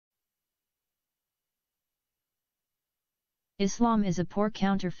Islam is a poor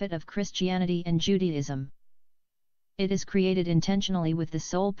counterfeit of Christianity and Judaism. It is created intentionally with the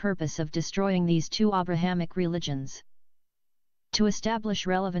sole purpose of destroying these two Abrahamic religions. To establish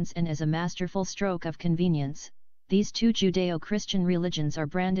relevance and as a masterful stroke of convenience, these two Judeo-Christian religions are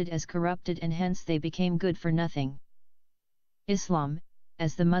branded as corrupted and hence they became good for nothing. Islam,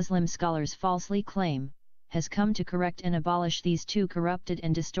 as the Muslim scholars falsely claim, has come to correct and abolish these two corrupted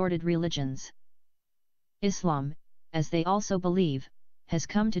and distorted religions. Islam, as they also believe, has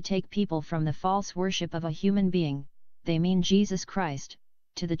come to take people from the false worship of a human being, they mean Jesus Christ,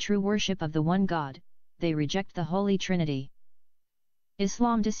 to the true worship of the one God, they reject the Holy Trinity.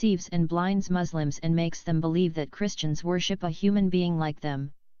 Islam deceives and blinds Muslims and makes them believe that Christians worship a human being like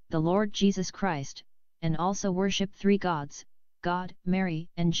them, the Lord Jesus Christ, and also worship three gods, God, Mary,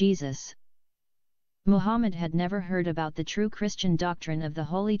 and Jesus. Muhammad had never heard about the true Christian doctrine of the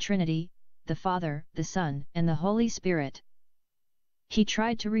Holy Trinity, the Father, the Son, and the Holy Spirit. He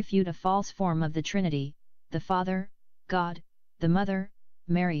tried to refute a false form of the Trinity, the Father, God, the Mother,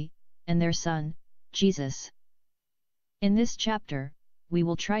 Mary, and their Son, Jesus. In this chapter, we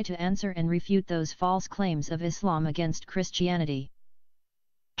will try to answer and refute those false claims of Islam against Christianity.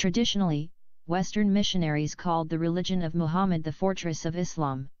 Traditionally, Western missionaries called the religion of Muhammad the fortress of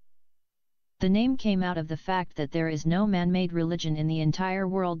Islam. The name came out of the fact that there is no man-made religion in the entire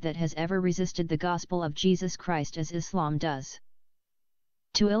world that has ever resisted the gospel of Jesus Christ as Islam does.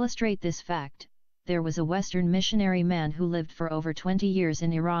 To illustrate this fact, there was a Western missionary man who lived for over 20 years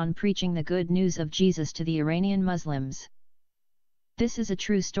in Iran preaching the good news of Jesus to the Iranian Muslims. This is a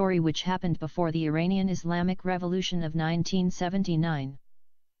true story which happened before the Iranian Islamic Revolution of 1979.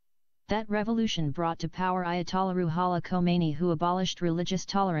 That revolution brought to power Ayatollah Ruhollah Khomeini, who abolished religious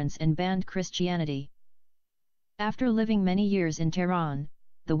tolerance and banned Christianity. After living many years in Tehran,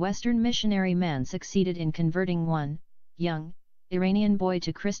 the Western missionary man succeeded in converting one young Iranian boy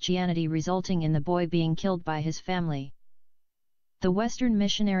to Christianity, resulting in the boy being killed by his family. The Western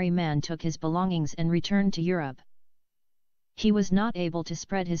missionary man took his belongings and returned to Europe. He was not able to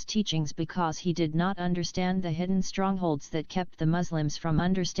spread his teachings because he did not understand the hidden strongholds that kept the Muslims from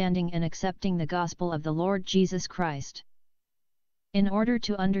understanding and accepting the gospel of the Lord Jesus Christ. In order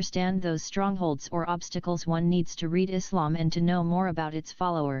to understand those strongholds or obstacles, one needs to read Islam and to know more about its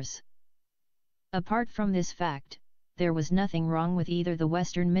followers. Apart from this fact, there was nothing wrong with either the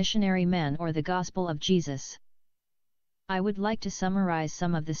Western missionary man or the gospel of Jesus. I would like to summarize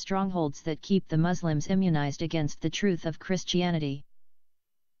some of the strongholds that keep the Muslims immunized against the truth of Christianity.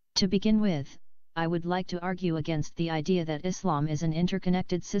 To begin with, I would like to argue against the idea that Islam is an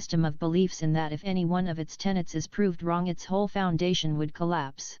interconnected system of beliefs and that if any one of its tenets is proved wrong, its whole foundation would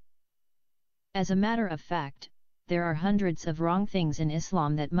collapse. As a matter of fact, there are hundreds of wrong things in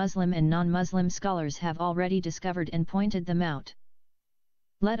Islam that Muslim and non-Muslim scholars have already discovered and pointed them out.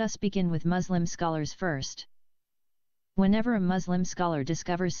 Let us begin with Muslim scholars first. Whenever a Muslim scholar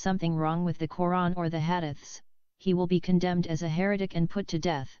discovers something wrong with the Quran or the Hadiths, he will be condemned as a heretic and put to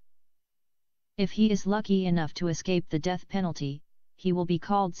death. If he is lucky enough to escape the death penalty, he will be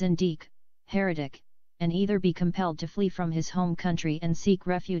called Zindiq, heretic, and either be compelled to flee from his home country and seek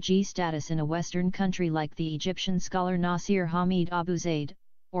refugee status in a Western country like the Egyptian scholar Nasir Hamid Abu Zaid,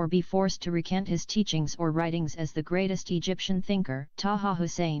 or be forced to recant his teachings or writings as the greatest Egyptian thinker, Taha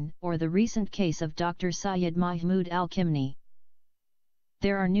Hussein, or the recent case of Dr. Sayyid Mahmoud al-Kimni.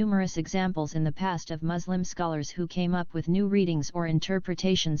 There are numerous examples in the past of Muslim scholars who came up with new readings or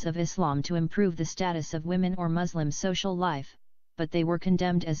interpretations of Islam to improve the status of women or Muslim social life, but they were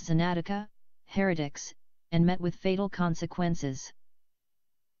condemned as Zanadiqa, heretics, and met with fatal consequences.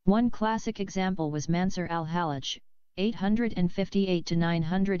 One classic example was Mansur al-Hallaj, 858 to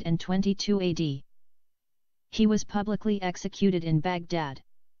 922 AD. He was publicly executed in Baghdad.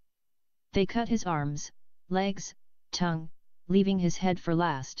 They cut his arms, legs, tongue, leaving his head for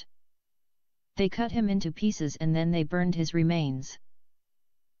last. They cut him into pieces and then they burned his remains.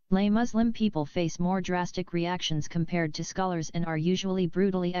 Lay Muslim people face more drastic reactions compared to scholars and are usually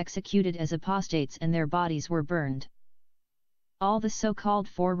brutally executed as apostates, and their bodies were burned. All the so-called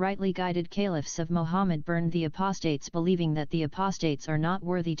four rightly guided caliphs of Muhammad burned the apostates, believing that the apostates are not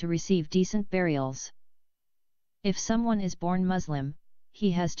worthy to receive decent burials. If someone is born Muslim, he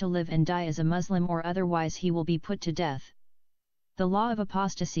has to live and die as a Muslim, or otherwise he will be put to death. The law of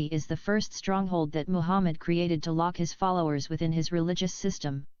apostasy is the first stronghold that Muhammad created to lock his followers within his religious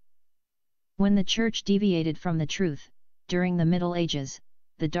system. When the Church deviated from the truth, during the Middle Ages,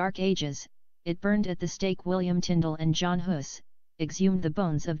 the Dark Ages, it burned at the stake William Tyndale and John Huss, exhumed the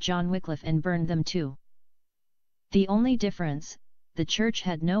bones of John Wycliffe and burned them too. The only difference, the Church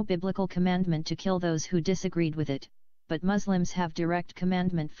had no biblical commandment to kill those who disagreed with it, but Muslims have direct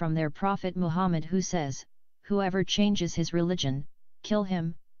commandment from their Prophet Muhammad, who says, "Whoever changes his religion, kill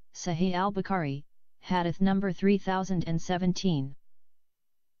him." Sahih al-Bukhari, Hadith number 3017.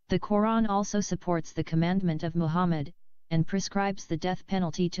 The Quran also supports the commandment of Muhammad, and prescribes the death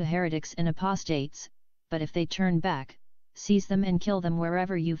penalty to heretics and apostates, but if they turn back, seize them and kill them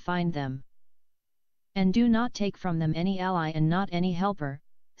wherever you find them. And do not take from them any ally and not any helper.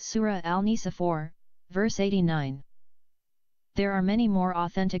 Surah Al-Nisa 4, verse 89. There are many more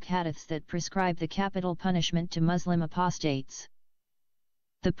authentic hadiths that prescribe the capital punishment to Muslim apostates.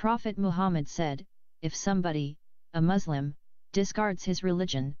 The Prophet Muhammad said, "If somebody, a Muslim, discards his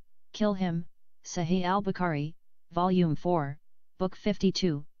religion, kill him." Sahih al-Bukhari, Volume 4, Book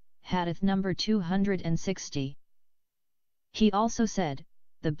 52, Hadith number 260. He also said,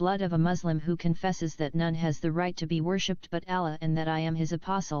 "The blood of a Muslim who confesses that none has the right to be worshipped but Allah and that I am his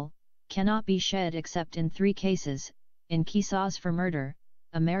apostle, cannot be shed except in 3 cases, in qisas for murder,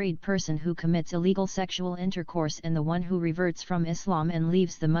 a married person who commits illegal sexual intercourse and the one who reverts from Islam and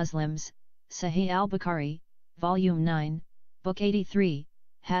leaves the Muslims." Sahih al-Bukhari, Volume 9, Book 83,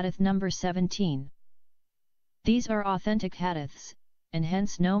 Hadith number 17. These are authentic hadiths, and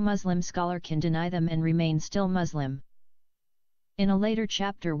hence no Muslim scholar can deny them and remain still Muslim. In a later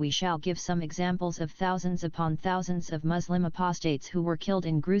chapter we shall give some examples of thousands upon thousands of Muslim apostates who were killed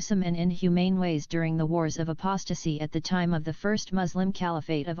in gruesome and inhumane ways during the wars of apostasy at the time of the first Muslim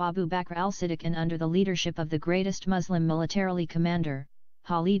caliphate of Abu Bakr al-Siddiq and under the leadership of the greatest Muslim militarily commander,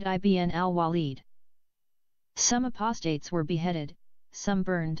 Khalid ibn al-Walid. Some apostates were beheaded, some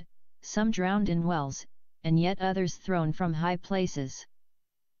burned, some drowned in wells, and yet others thrown from high places.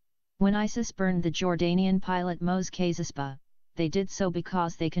 When ISIS burned the Jordanian pilot Mos Kazisba, they did so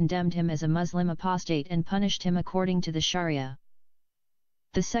because they condemned him as a Muslim apostate and punished him according to the Sharia.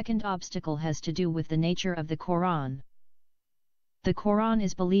 The second obstacle has to do with the nature of the Quran. The Quran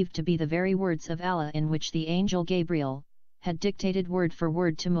is believed to be the very words of Allah in which the angel Gabriel had dictated word for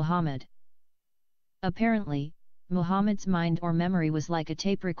word to Muhammad. Apparently, Muhammad's mind or memory was like a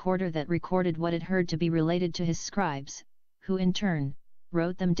tape recorder that recorded what it heard to be related to his scribes, who in turn,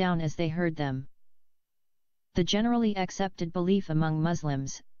 wrote them down as they heard them. The generally accepted belief among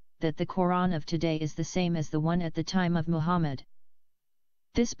Muslims, that the Quran of today is the same as the one at the time of Muhammad.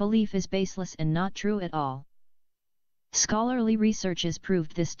 This belief is baseless and not true at all. Scholarly research has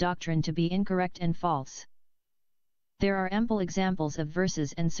proved this doctrine to be incorrect and false. There are ample examples of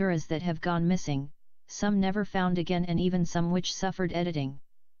verses and surahs that have gone missing, some never found again and even some which suffered editing.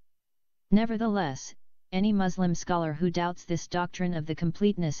 Nevertheless, any Muslim scholar who doubts this doctrine of the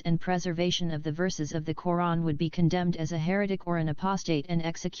completeness and preservation of the verses of the Quran would be condemned as a heretic or an apostate and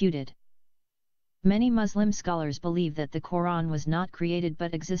executed. Many Muslim scholars believe that the Quran was not created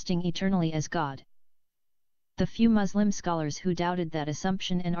but existing eternally as God. The few Muslim scholars who doubted that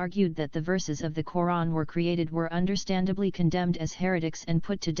assumption and argued that the verses of the Quran were created were understandably condemned as heretics and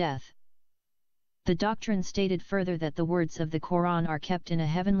put to death. The doctrine stated further that the words of the Quran are kept in a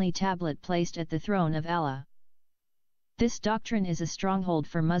heavenly tablet placed at the throne of Allah. This doctrine is a stronghold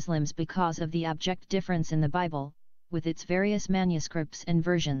for Muslims because of the abject difference in the Bible, with its various manuscripts and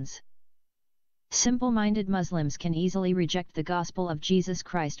versions. Simple-minded Muslims can easily reject the gospel of Jesus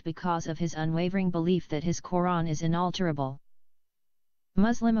Christ because of his unwavering belief that his Quran is inalterable.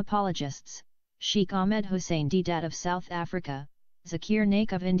 Muslim apologists, Sheikh Ahmed Hussein Deedat of South Africa, Zakir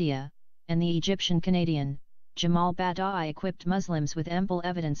Naik of India, and the Egyptian-Canadian, Jamal Badawi equipped Muslims with ample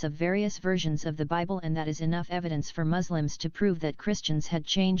evidence of various versions of the Bible, and that is enough evidence for Muslims to prove that Christians had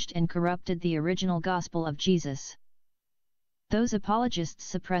changed and corrupted the original gospel of Jesus. Those apologists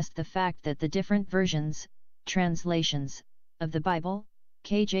suppressed the fact that the different versions, translations, of the Bible,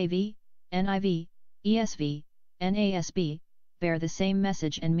 KJV, NIV, ESV, NASB, bear the same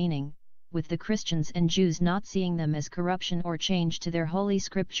message and meaning, with the Christians and Jews not seeing them as corruption or change to their holy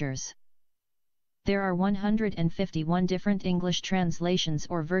scriptures. There are 151 different English translations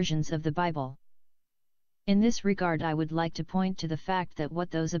or versions of the Bible. In this regard, I would like to point to the fact that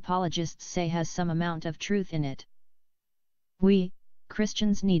what those apologists say has some amount of truth in it. We,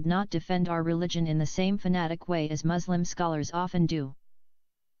 Christians, need not defend our religion in the same fanatic way as Muslim scholars often do.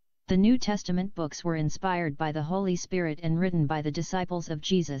 The New Testament books were inspired by the Holy Spirit and written by the disciples of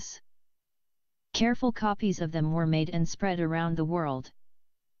Jesus. Careful copies of them were made and spread around the world.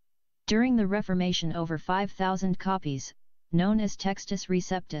 During the Reformation, over 5,000 copies, known as Textus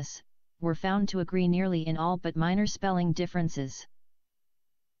Receptus, were found to agree nearly in all but minor spelling differences.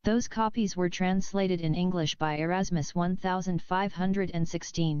 Those copies were translated in English by Erasmus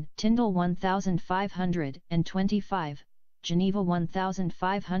 1516, Tyndale 1525, Geneva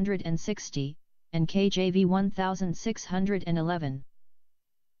 1560, and KJV 1611.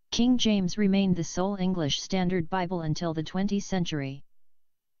 King James remained the sole English Standard Bible until the 20th century.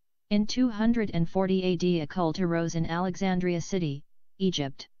 In 240 AD a cult arose in Alexandria city,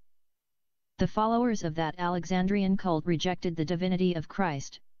 Egypt. The followers of that Alexandrian cult rejected the divinity of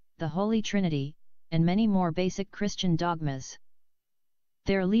Christ, the Holy Trinity, and many more basic Christian dogmas.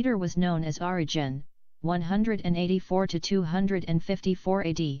 Their leader was known as Origen, 184 to 254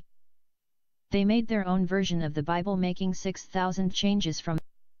 AD. They made their own version of the Bible, making 6,000 changes from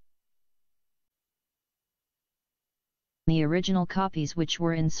the original copies which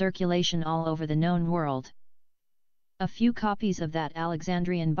were in circulation all over the known world. A few copies of that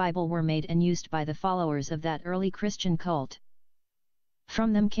Alexandrian Bible were made and used by the followers of that early Christian cult.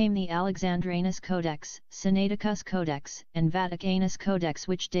 From them came the Alexandrinus Codex, Sinaiticus Codex, and Vaticanus Codex,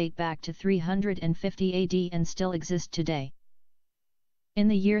 which date back to 350 AD and still exist today. In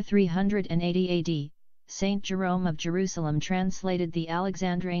the year 380 AD, Saint Jerome of Jerusalem translated the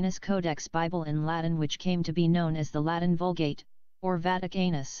Alexandrinus Codex Bible in Latin, which came to be known as the Latin Vulgate, or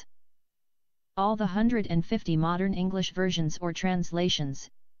Vaticanus. All the 150 modern English versions or translations,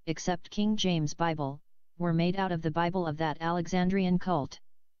 except King James Bible, were made out of the Bible of that Alexandrian cult.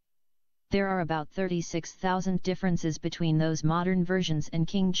 There are about 36,000 differences between those modern versions and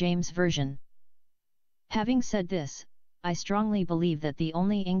King James Version. Having said this, I strongly believe that the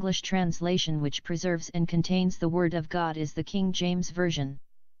only English translation which preserves and contains the Word of God is the King James Version.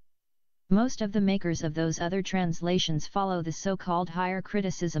 Most of the makers of those other translations follow the so-called higher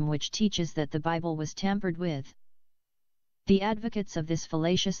criticism, which teaches that the Bible was tampered with. The advocates of this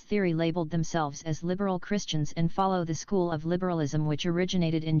fallacious theory labeled themselves as liberal Christians and follow the school of liberalism which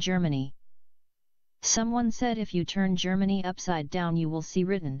originated in Germany. Someone said, if you turn Germany upside down you will see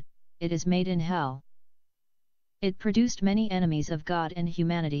written, "It is made in hell." It produced many enemies of God and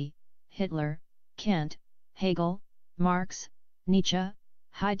humanity: Hitler, Kant, Hegel, Marx, Nietzsche,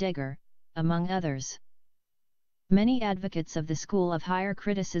 Heidegger, among others. Many advocates of the school of higher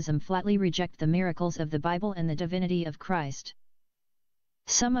criticism flatly reject the miracles of the Bible and the divinity of Christ.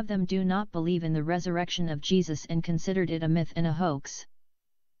 Some of them do not believe in the resurrection of Jesus and considered it a myth and a hoax.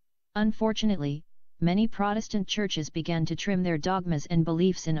 Unfortunately, many Protestant churches began to trim their dogmas and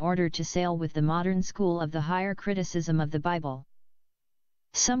beliefs in order to sail with the modern school of the higher criticism of the Bible.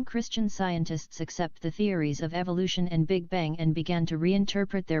 Some Christian scientists accept the theories of evolution and Big Bang and began to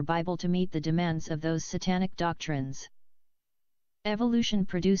reinterpret their Bible to meet the demands of those satanic doctrines. Evolution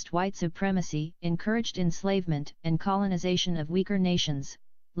produced white supremacy, encouraged enslavement and colonization of weaker nations,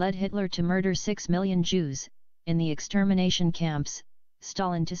 led Hitler to murder 6 million Jews in the extermination camps,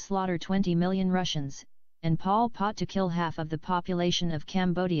 Stalin to slaughter 20 million Russians, and Pol Pot to kill half of the population of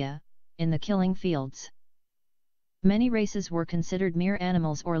Cambodia in the killing fields. Many races were considered mere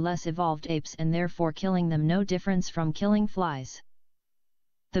animals or less evolved apes, and therefore killing them no difference from killing flies.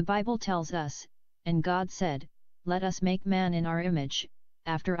 The Bible tells us, "And God said, Let us make man in our image,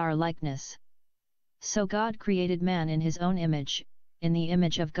 after our likeness." So God created man in his own image, in the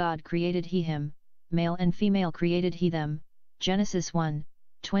image of God created he him, male and female created he them, Genesis 1,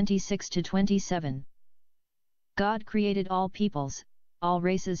 26-27. God created all peoples, all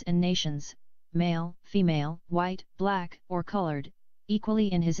races and nations, male, female, white, black, or colored,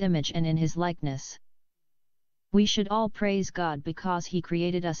 equally in his image and in his likeness. We should all praise God because he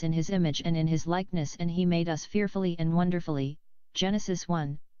created us in his image and in his likeness, and he made us fearfully and wonderfully, Genesis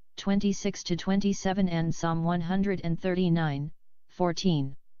 1, 26-27 and Psalm 139,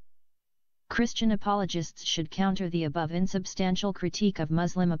 14. Christian apologists should counter the above insubstantial critique of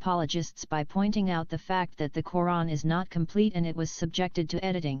Muslim apologists by pointing out the fact that the Quran is not complete and it was subjected to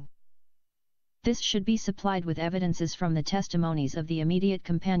editing. This should be supplied with evidences from the testimonies of the immediate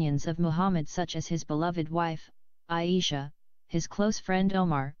companions of Muhammad, such as his beloved wife, Aisha, his close friend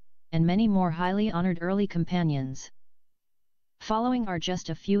Omar, and many more highly honored early companions. Following are just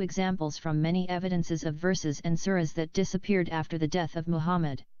a few examples from many evidences of verses and surahs that disappeared after the death of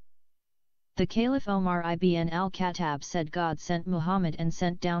Muhammad. The Caliph Omar ibn al-Khattab said God sent Muhammad and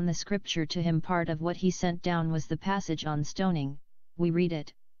sent down the scripture to him. Part of what he sent down was the passage on stoning. We read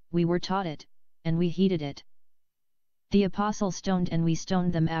it, we were taught it, and we heeded it. The apostle stoned and we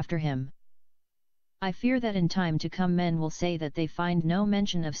stoned them after him. I fear that in time to come men will say that they find no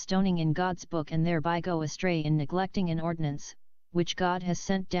mention of stoning in God's book and thereby go astray in neglecting an ordinance, which God has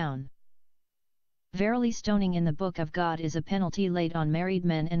sent down. Verily, stoning in the book of God is a penalty laid on married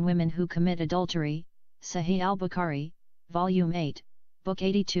men and women who commit adultery, Sahih al-Bukhari, Volume 8, Book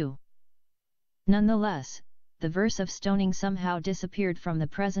 82. Nonetheless, the verse of stoning somehow disappeared from the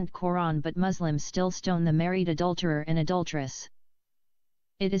present Quran, but Muslims still stone the married adulterer and adulteress.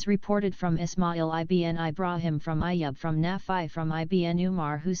 It is reported from Ismail ibn Ibrahim from Ayyub from Nafi from ibn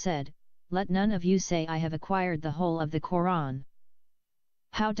Umar who said, "Let none of you say I have acquired the whole of the Quran.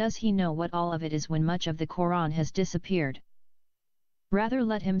 How does he know what all of it is when much of the Quran has disappeared? Rather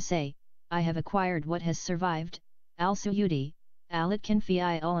let him say, I have acquired what has survived." Al-Suyuti, Al-Itqan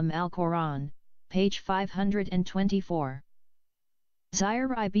fi Ulam al-Quran, page 524.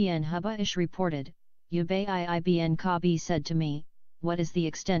 Zair ibn Hubaysh reported, Ubay ibn Kabi said to me, "What is the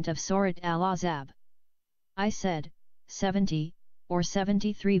extent of Surat al-Ahzab?" I said, 70, or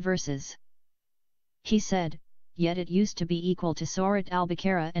 73 verses. He said, "Yet it used to be equal to Surat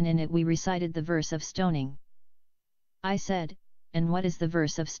al-Baqarah and in it we recited the verse of stoning." I said, "And what is the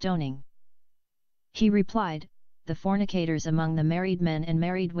verse of stoning?" He replied, "The fornicators among the married men and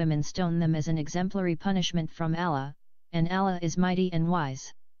married women stone them as an exemplary punishment from Allah, and Allah is mighty and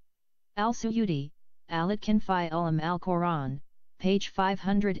wise." Al-Suyuti, Al-Itqan fi Ulam al-Quran, page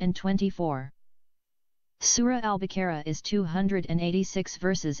 524. Surah al-Baqarah is 286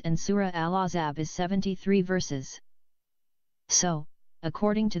 verses and Surah al-Ahzab is 73 verses. So,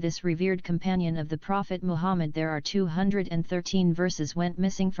 according to this revered companion of the Prophet Muhammad, there are 213 verses went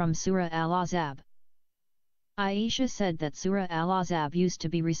missing from Surah al-Ahzab. Aisha said that Surah al-Ahzab used to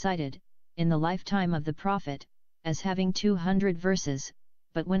be recited, in the lifetime of the Prophet, as having 200 verses,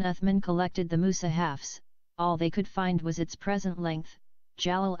 but when Uthman collected the Musahafs, all they could find was its present length.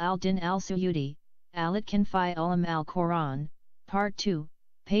 Jalal al-Din al-Suyuti, Al-Itqan fi Ulam al-Quran, Part 2,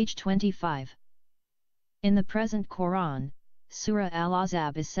 page 25. In the present Quran, Surah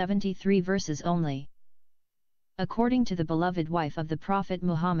al-Ahzab is 73 verses only. According to the beloved wife of the Prophet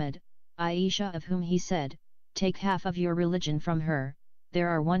Muhammad, Aisha, of whom he said, "Take half of your religion from her," there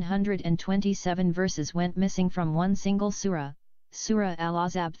are 127 verses went missing from one single surah, Surah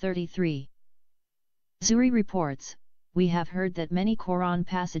al-Ahzab 33. Zuhri reports, "We have heard that many Quran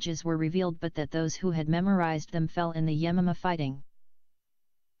passages were revealed but that those who had memorized them fell in the Yamama fighting.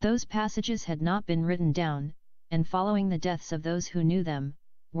 Those passages had not been written down, and following the deaths of those who knew them,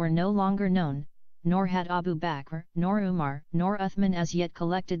 were no longer known, nor had Abu Bakr, nor Umar, nor Uthman as yet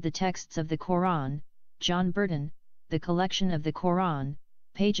collected the texts of the Quran." John Burton, The Collection of the Quran,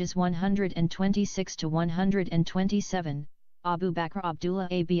 pages 126 to 127, Abu Bakr Abdullah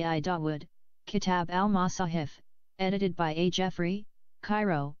Abi Dawood, Kitab al-Masahif, edited by A. Jeffrey,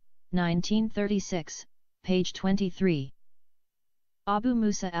 Cairo, 1936, page 23. Abu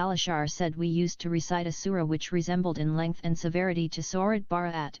Musa al-Ash'ar said, "We used to recite a surah which resembled in length and severity to Surat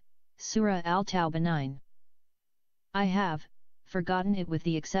Bara'at, Surah al-Tawbah 9. I have forgotten it with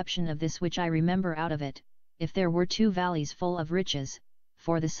the exception of this which I remember out of it. If there were two valleys full of riches,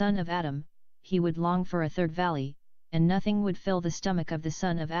 for the son of Adam, he would long for a third valley, and nothing would fill the stomach of the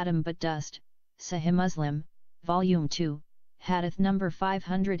son of Adam but dust." Sahih Muslim, Volume 2, Hadith number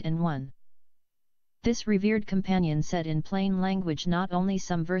 501. This revered companion said in plain language not only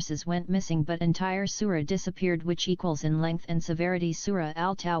some verses went missing but entire surah disappeared, which equals in length and severity Surah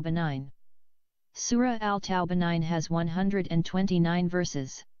al-Tawbah 9. Surah al-Tawbah 9 has 129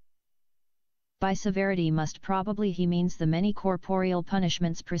 verses. By severity must probably he means the many corporeal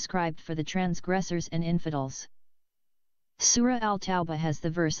punishments prescribed for the transgressors and infidels. Surah al-Tawbah has the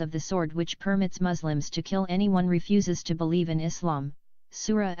verse of the sword which permits Muslims to kill anyone refuses to believe in Islam,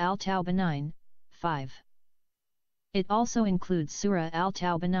 Surah al-Tawbah 9, 5. It also includes Surah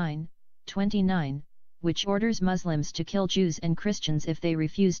al-Tawbah 9, 29, which orders Muslims to kill Jews and Christians if they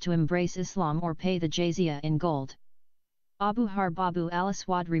refuse to embrace Islam or pay the jizya in gold. Abu Harb Abu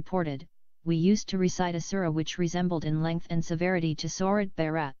al-Aswad reported, "We used to recite a surah which resembled in length and severity to Surat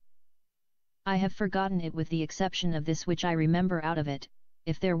Barat. I have forgotten it with the exception of this which I remember out of it.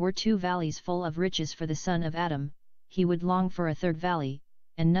 If there were two valleys full of riches for the son of Adam, he would long for a third valley,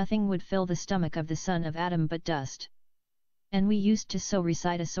 and nothing would fill the stomach of the son of Adam but dust. And we used to so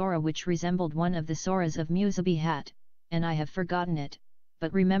recite a surah which resembled one of the surahs of Muzabihat, and I have forgotten it,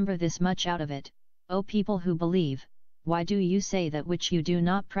 but remember this much out of it, O people who believe, why do you say that which you do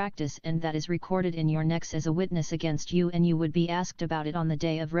not practice and that is recorded in your necks as a witness against you, and you would be asked about it on the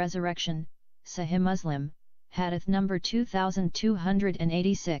day of resurrection?" Sahih Muslim, Hadith number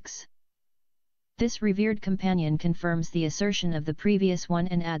 2286. This revered companion confirms the assertion of the previous one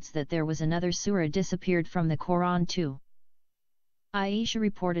and adds that there was another surah disappeared from the Quran too. Aisha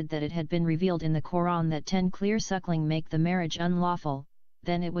reported that it had been revealed in the Quran that 10 clear suckling make the marriage unlawful,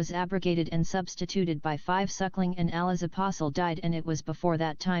 then it was abrogated and substituted by 5 suckling, and Allah's apostle died and it was before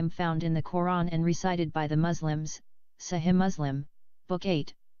that time found in the Quran and recited by the Muslims, Sahih Muslim, Book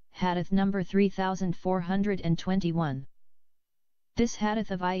 8, Hadith number 3421. This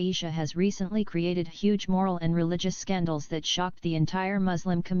hadith of Aisha has recently created huge moral and religious scandals that shocked the entire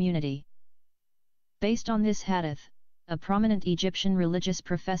Muslim community. Based on this hadith, a prominent Egyptian religious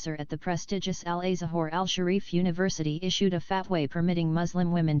professor at the prestigious Al-Azhar Al-Sharif University issued a fatwa permitting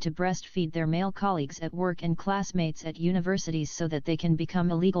Muslim women to breastfeed their male colleagues at work and classmates at universities so that they can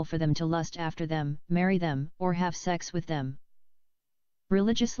become illegal for them to lust after them, marry them, or have sex with them.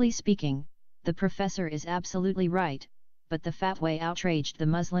 Religiously speaking, the professor is absolutely right, but the fatwa outraged the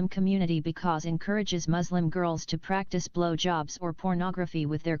Muslim community because it encourages Muslim girls to practice blowjobs or pornography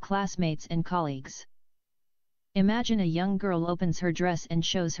with their classmates and colleagues. Imagine a young girl opens her dress and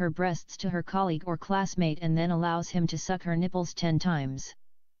shows her breasts to her colleague or classmate and then allows him to suck her nipples 10 times.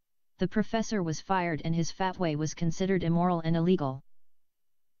 The professor was fired and his fatwa was considered immoral and illegal.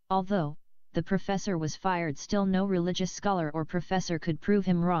 Although the professor was fired, still no religious scholar or professor could prove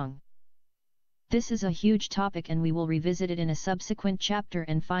him wrong. This is a huge topic and we will revisit it in a subsequent chapter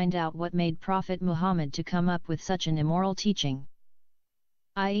and find out what made Prophet Muhammad to come up with such an immoral teaching.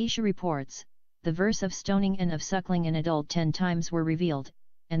 Aisha reports, the verse of stoning and of suckling an adult 10 times were revealed,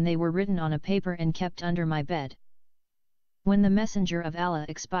 and they were written on a paper and kept under my bed. When the Messenger of Allah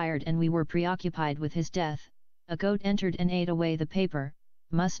expired and we were preoccupied with his death, a goat entered and ate away the paper.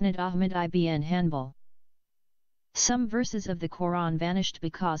 Musnad Ahmed ibn Hanbal. Some verses of the Quran vanished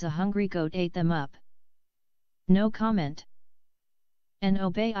because a hungry goat ate them up. No comment. And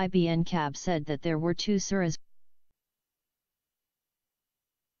Ubay ibn Ka'b said that there were 2 surahs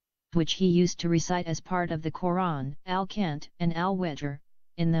which he used to recite as part of the Quran, Al-Kant and Al-Witr.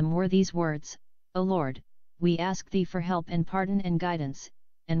 In them were these words, O Lord, we ask thee for help and pardon and guidance,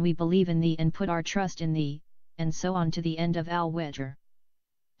 and we believe in thee and put our trust in thee, and so on to the end of Al-Witr.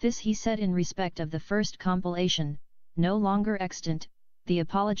 This he said in respect of the first compilation, no longer extant, The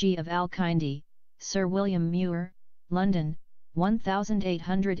Apology of Al-Kindi, Sir William Muir, London,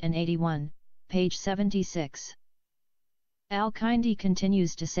 1881, page 76. Al-Kindi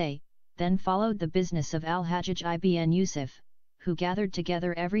continues to say, then followed the business of Al-Hajjaj ibn Yusuf, who gathered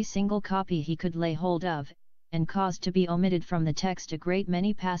together every single copy he could lay hold of, and caused to be omitted from the text a great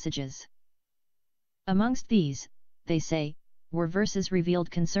many passages. Amongst these, they say, were verses revealed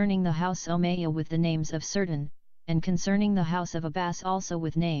concerning the house Umayyah with the names of certain, and concerning the house of Abbas also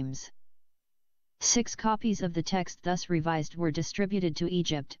with names. 6 copies of the text thus revised were distributed to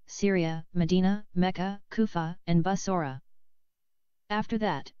Egypt, Syria, Medina, Mecca, Kufa, and Basora. After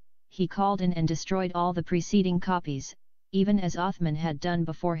that, he called in and destroyed all the preceding copies, even as Uthman had done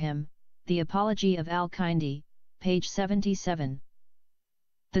before him. The Apology of Al-Kindi, page 77.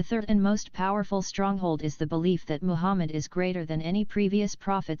 The third and most powerful stronghold is the belief that Muhammad is greater than any previous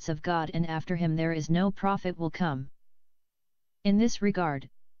prophets of God and after him there is no prophet will come. In this regard,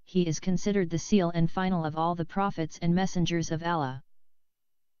 he is considered the seal and final of all the prophets and messengers of Allah.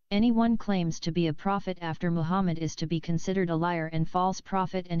 Anyone claims to be a prophet after Muhammad is to be considered a liar and false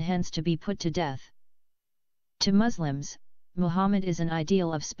prophet and hence to be put to death. To Muslims, Muhammad is an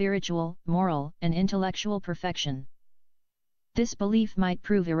ideal of spiritual, moral, and intellectual perfection. This belief might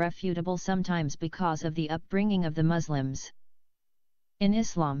prove irrefutable sometimes because of the upbringing of the Muslims. In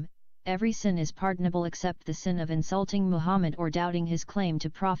Islam, every sin is pardonable except the sin of insulting Muhammad or doubting his claim to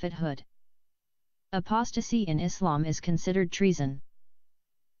prophethood. Apostasy in Islam is considered treason.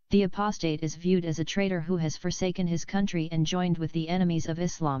 The apostate is viewed as a traitor who has forsaken his country and joined with the enemies of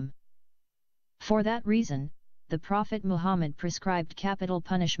Islam. For that reason, the Prophet Muhammad prescribed capital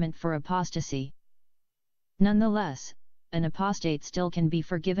punishment for apostasy. Nonetheless, an apostate still can be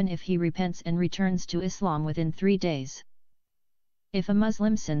forgiven if he repents and returns to Islam within 3 days. If a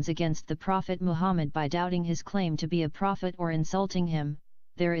Muslim sins against the Prophet Muhammad by doubting his claim to be a prophet or insulting him,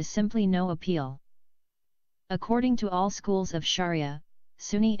 there is simply no appeal. According to all schools of Sharia,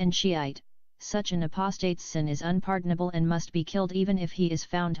 Sunni and Shiite, such an apostate's sin is unpardonable and must be killed even if he is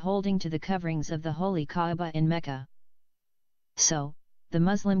found holding to the coverings of the holy Kaaba in Mecca. So, the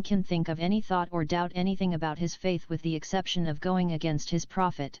Muslim can think of any thought or doubt anything about his faith with the exception of going against his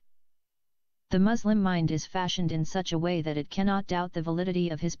prophet. The Muslim mind is fashioned in such a way that it cannot doubt the validity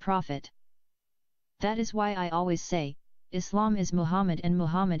of his prophet. That is why I always say, Islam is Muhammad and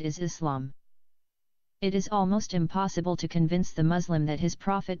Muhammad is Islam. It is almost impossible to convince the Muslim that his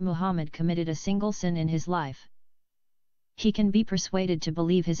prophet Muhammad committed a single sin in his life. He can be persuaded to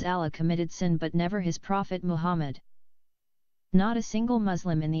believe his Allah committed sin but never his prophet Muhammad. Not a single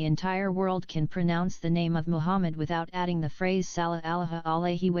Muslim in the entire world can pronounce the name of Muhammad without adding the phrase Salah Allah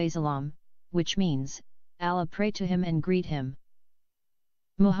alayhi wa sallam, which means, Allah pray to him and greet him.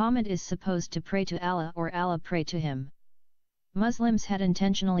 Muhammad is supposed to pray to Allah or Allah pray to him. Muslims had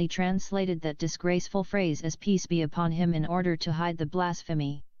intentionally translated that disgraceful phrase as peace be upon him in order to hide the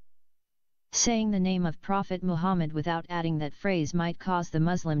blasphemy. Saying the name of Prophet Muhammad without adding that phrase might cause the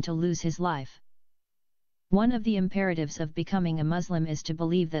Muslim to lose his life. One of the imperatives of becoming a Muslim is to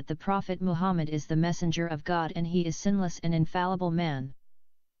believe that the Prophet Muhammad is the messenger of God and he is sinless and infallible man.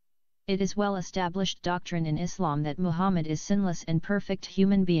 It is well-established doctrine in Islam that Muhammad is sinless and perfect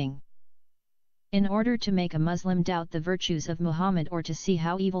human being. In order to make a Muslim doubt the virtues of Muhammad or to see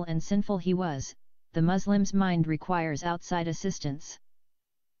how evil and sinful he was, the Muslim's mind requires outside assistance.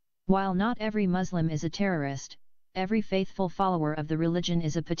 While not every Muslim is a terrorist, every faithful follower of the religion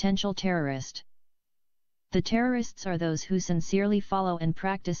is a potential terrorist. The terrorists are those who sincerely follow and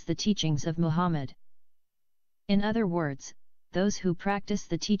practice the teachings of Muhammad. In other words, those who practice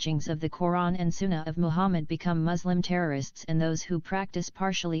the teachings of the Quran and Sunnah of Muhammad become Muslim terrorists, and those who practice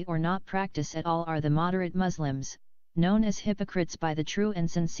partially or not practice at all are the moderate Muslims, known as hypocrites by the true and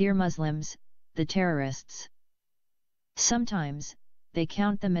sincere Muslims, the terrorists. Sometimes, they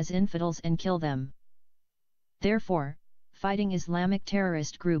count them as infidels and kill them. Therefore, fighting Islamic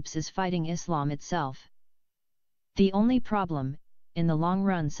terrorist groups is fighting Islam itself. The only problem, in the long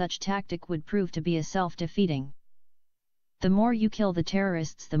run such tactic would prove to be a self-defeating. The more you kill the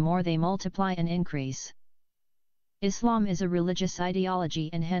terrorists, the more they multiply and increase. Islam is a religious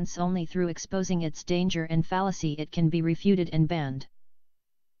ideology, and hence only through exposing its danger and fallacy it can be refuted and banned.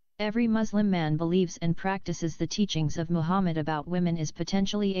 Every Muslim man believes and practices the teachings of Muhammad about women is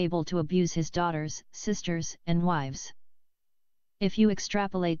potentially able to abuse his daughters, sisters, and wives. If you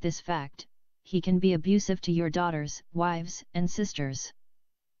extrapolate this fact, he can be abusive to your daughters, wives, and sisters.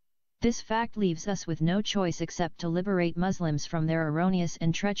 This fact leaves us with no choice except to liberate Muslims from their erroneous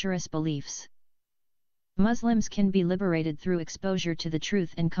and treacherous beliefs. Muslims can be liberated through exposure to the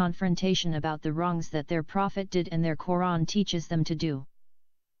truth and confrontation about the wrongs that their Prophet did and their Quran teaches them to do.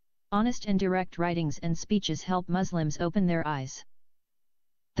 Honest and direct writings and speeches help Muslims open their eyes.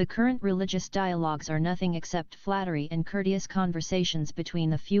 The current religious dialogues are nothing except flattery and courteous conversations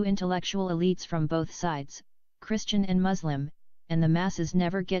between the few intellectual elites from both sides, Christian and Muslim, and the masses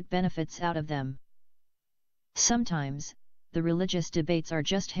never get benefits out of them. Sometimes, the religious debates are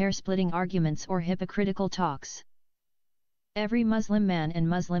just hair-splitting arguments or hypocritical talks. Every Muslim man and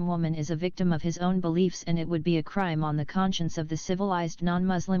Muslim woman is a victim of his own beliefs, and it would be a crime on the conscience of the civilized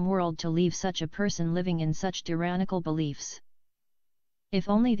non-Muslim world to leave such a person living in such tyrannical beliefs. If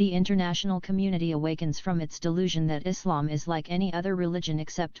only the international community awakens from its delusion that Islam is like any other religion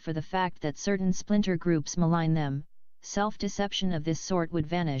except for the fact that certain splinter groups malign them, self-deception of this sort would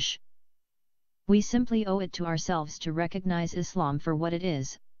vanish. We simply owe it to ourselves to recognize Islam for what it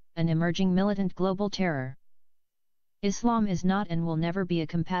is, an emerging militant global terror. Islam is not and will never be a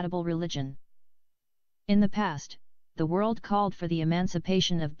compatible religion. In the past, the world called for the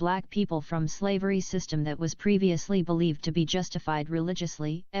emancipation of black people from slavery system that was previously believed to be justified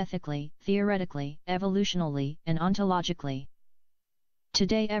religiously, ethically, theoretically, evolutionally, and ontologically.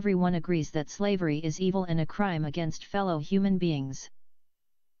 Today everyone agrees that slavery is evil and a crime against fellow human beings.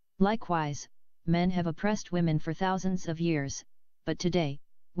 Likewise, men have oppressed women for thousands of years, but today,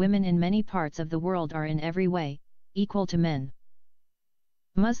 women in many parts of the world are in every way equal to men.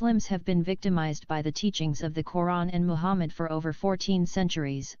 Muslims have been victimized by the teachings of the Quran and Muhammad for over 14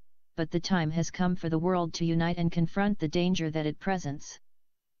 centuries, but the time has come for the world to unite and confront the danger that it presents.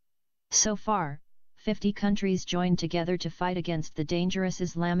 So far, 50 countries joined together to fight against the dangerous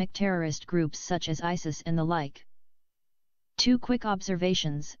Islamic terrorist groups such as ISIS and the like. Two quick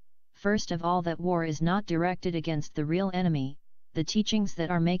observations. First of all, that war is not directed against the real enemy, the teachings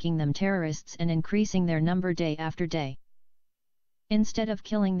that are making them terrorists and increasing their number day after day. Instead of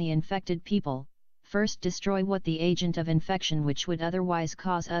killing the infected people, first destroy what the agent of infection which would otherwise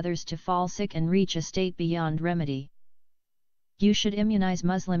cause others to fall sick and reach a state beyond remedy. You should immunize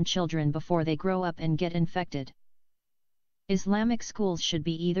Muslim children before they grow up and get infected. Islamic schools should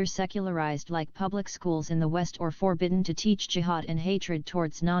be either secularized like public schools in the West or forbidden to teach jihad and hatred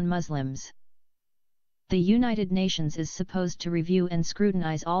towards non-Muslims. The United Nations is supposed to review and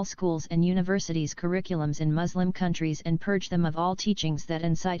scrutinize all schools and universities' curriculums in Muslim countries and purge them of all teachings that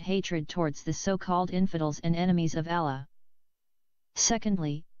incite hatred towards the so-called infidels and enemies of Allah.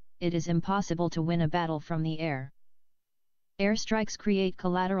 Secondly, it is impossible to win a battle from the air. Airstrikes create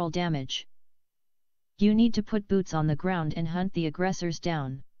collateral damage. You need to put boots on the ground and hunt the aggressors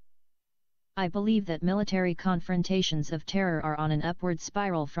down. I believe that military confrontations of terror are on an upward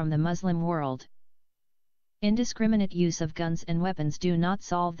spiral from the Muslim world. Indiscriminate use of guns and weapons do not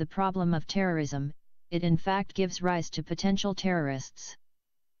solve the problem of terrorism, it in fact gives rise to potential terrorists.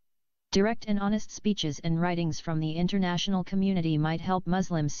 Direct and honest speeches and writings from the international community might help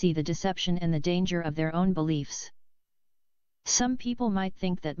Muslims see the deception and the danger of their own beliefs. Some people might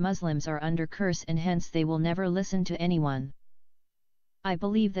think that Muslims are under curse and hence they will never listen to anyone. I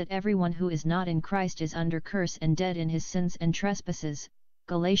believe that everyone who is not in Christ is under curse and dead in his sins and trespasses,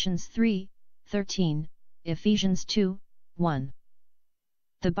 Galatians 3:13, Ephesians 2:1.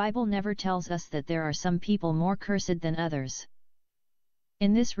 The Bible never tells us that there are some people more cursed than others.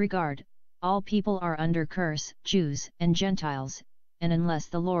 In this regard, all people are under curse, Jews and Gentiles, and unless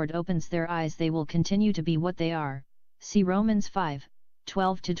the Lord opens their eyes they will continue to be what they are. See Romans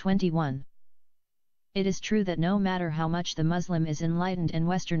 5:12-21. It is true that no matter how much the Muslim is enlightened and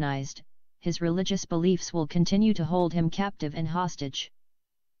westernized, his religious beliefs will continue to hold him captive and hostage.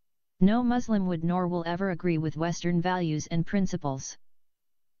 No Muslim would nor will ever agree with Western values and principles.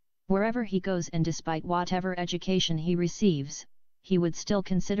 Wherever he goes and despite whatever education he receives, he would still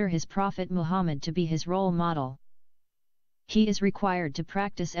consider his Prophet Muhammad to be his role model. He is required to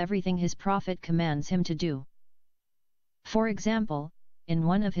practice everything his Prophet commands him to do. For example, in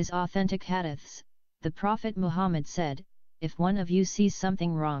one of his authentic hadiths, the Prophet Muhammad said, "If one of you sees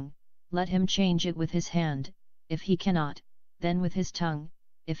something wrong, let him change it with his hand, if he cannot, then with his tongue,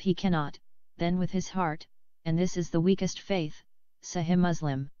 if he cannot, then with his heart, and this is the weakest faith." Sahih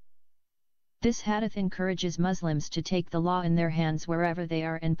Muslim. This hadith encourages Muslims to take the law in their hands wherever they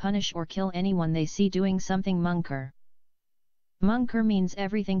are and punish or kill anyone they see doing something munkar. Munkar means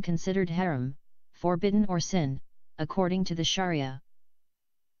everything considered haram, forbidden or sin, according to the Sharia.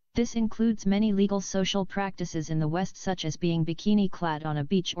 This includes many legal social practices in the West such as being bikini-clad on a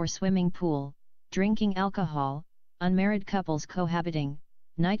beach or swimming pool, drinking alcohol, unmarried couples cohabiting,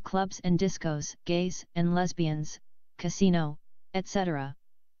 nightclubs and discos, gays and lesbians, casino, etc.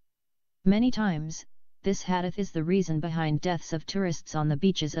 Many times, this hadith is the reason behind deaths of tourists on the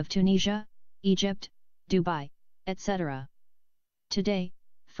beaches of Tunisia, Egypt, Dubai, etc. Today,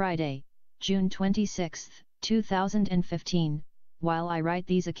 Friday, June 26, 2015, while I write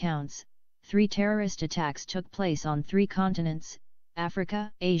these accounts, 3 terrorist attacks took place on 3 continents,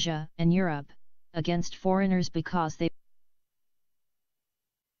 Africa, Asia, and Europe, against foreigners because they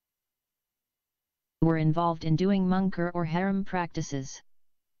were involved in doing munkar or haram practices.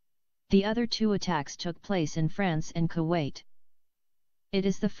 The other 2 attacks took place in France and Kuwait. It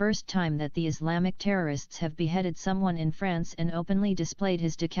is the first time that the Islamic terrorists have beheaded someone in France and openly displayed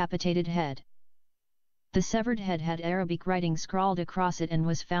his decapitated head. The severed head had Arabic writing scrawled across it and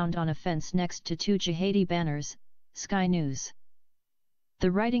was found on a fence next to 2 jihadi banners, Sky News.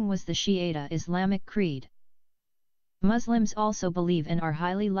 The writing was the Shiite Islamic creed. Muslims also believe and are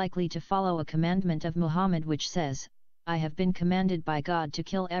highly likely to follow a commandment of Muhammad which says, "I have been commanded by God to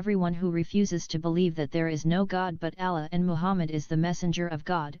kill everyone who refuses to believe that there is no God but Allah and Muhammad is the messenger of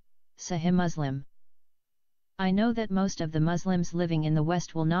God." Sahih Muslim. I know that most of the Muslims living in the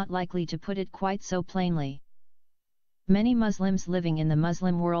West will not likely to put it quite so plainly. Many Muslims living in the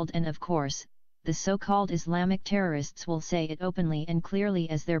Muslim world and of course, the so-called Islamic terrorists will say it openly and clearly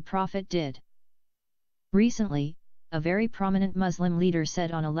as their prophet did. Recently, a very prominent Muslim leader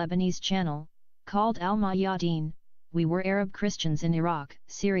said on a Lebanese channel, called Al-Mayadeen, "We were Arab Christians in Iraq,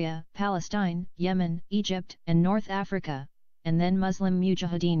 Syria, Palestine, Yemen, Egypt, and North Africa, and then Muslim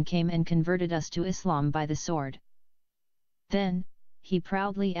Mujahideen came and converted us to Islam by the sword." Then, he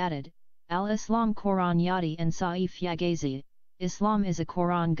proudly added, "Al-Islam Quran Yadi and Sa'if Yagazi, Islam is a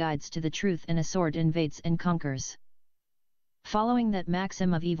Quran guides to the truth and a sword invades and conquers." Following that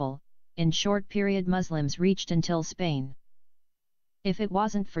maxim of evil, in short period Muslims reached until Spain. If it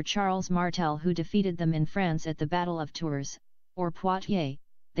wasn't for Charles Martel who defeated them in France at the Battle of Tours, or Poitiers,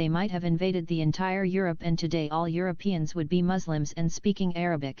 they might have invaded the entire Europe and today all Europeans would be Muslims and speaking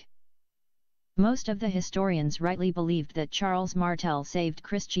Arabic. Most of the historians rightly believed that Charles Martel saved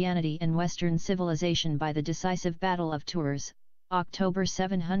Christianity and Western civilization by the decisive Battle of Tours, October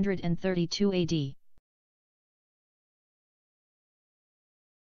 732 AD.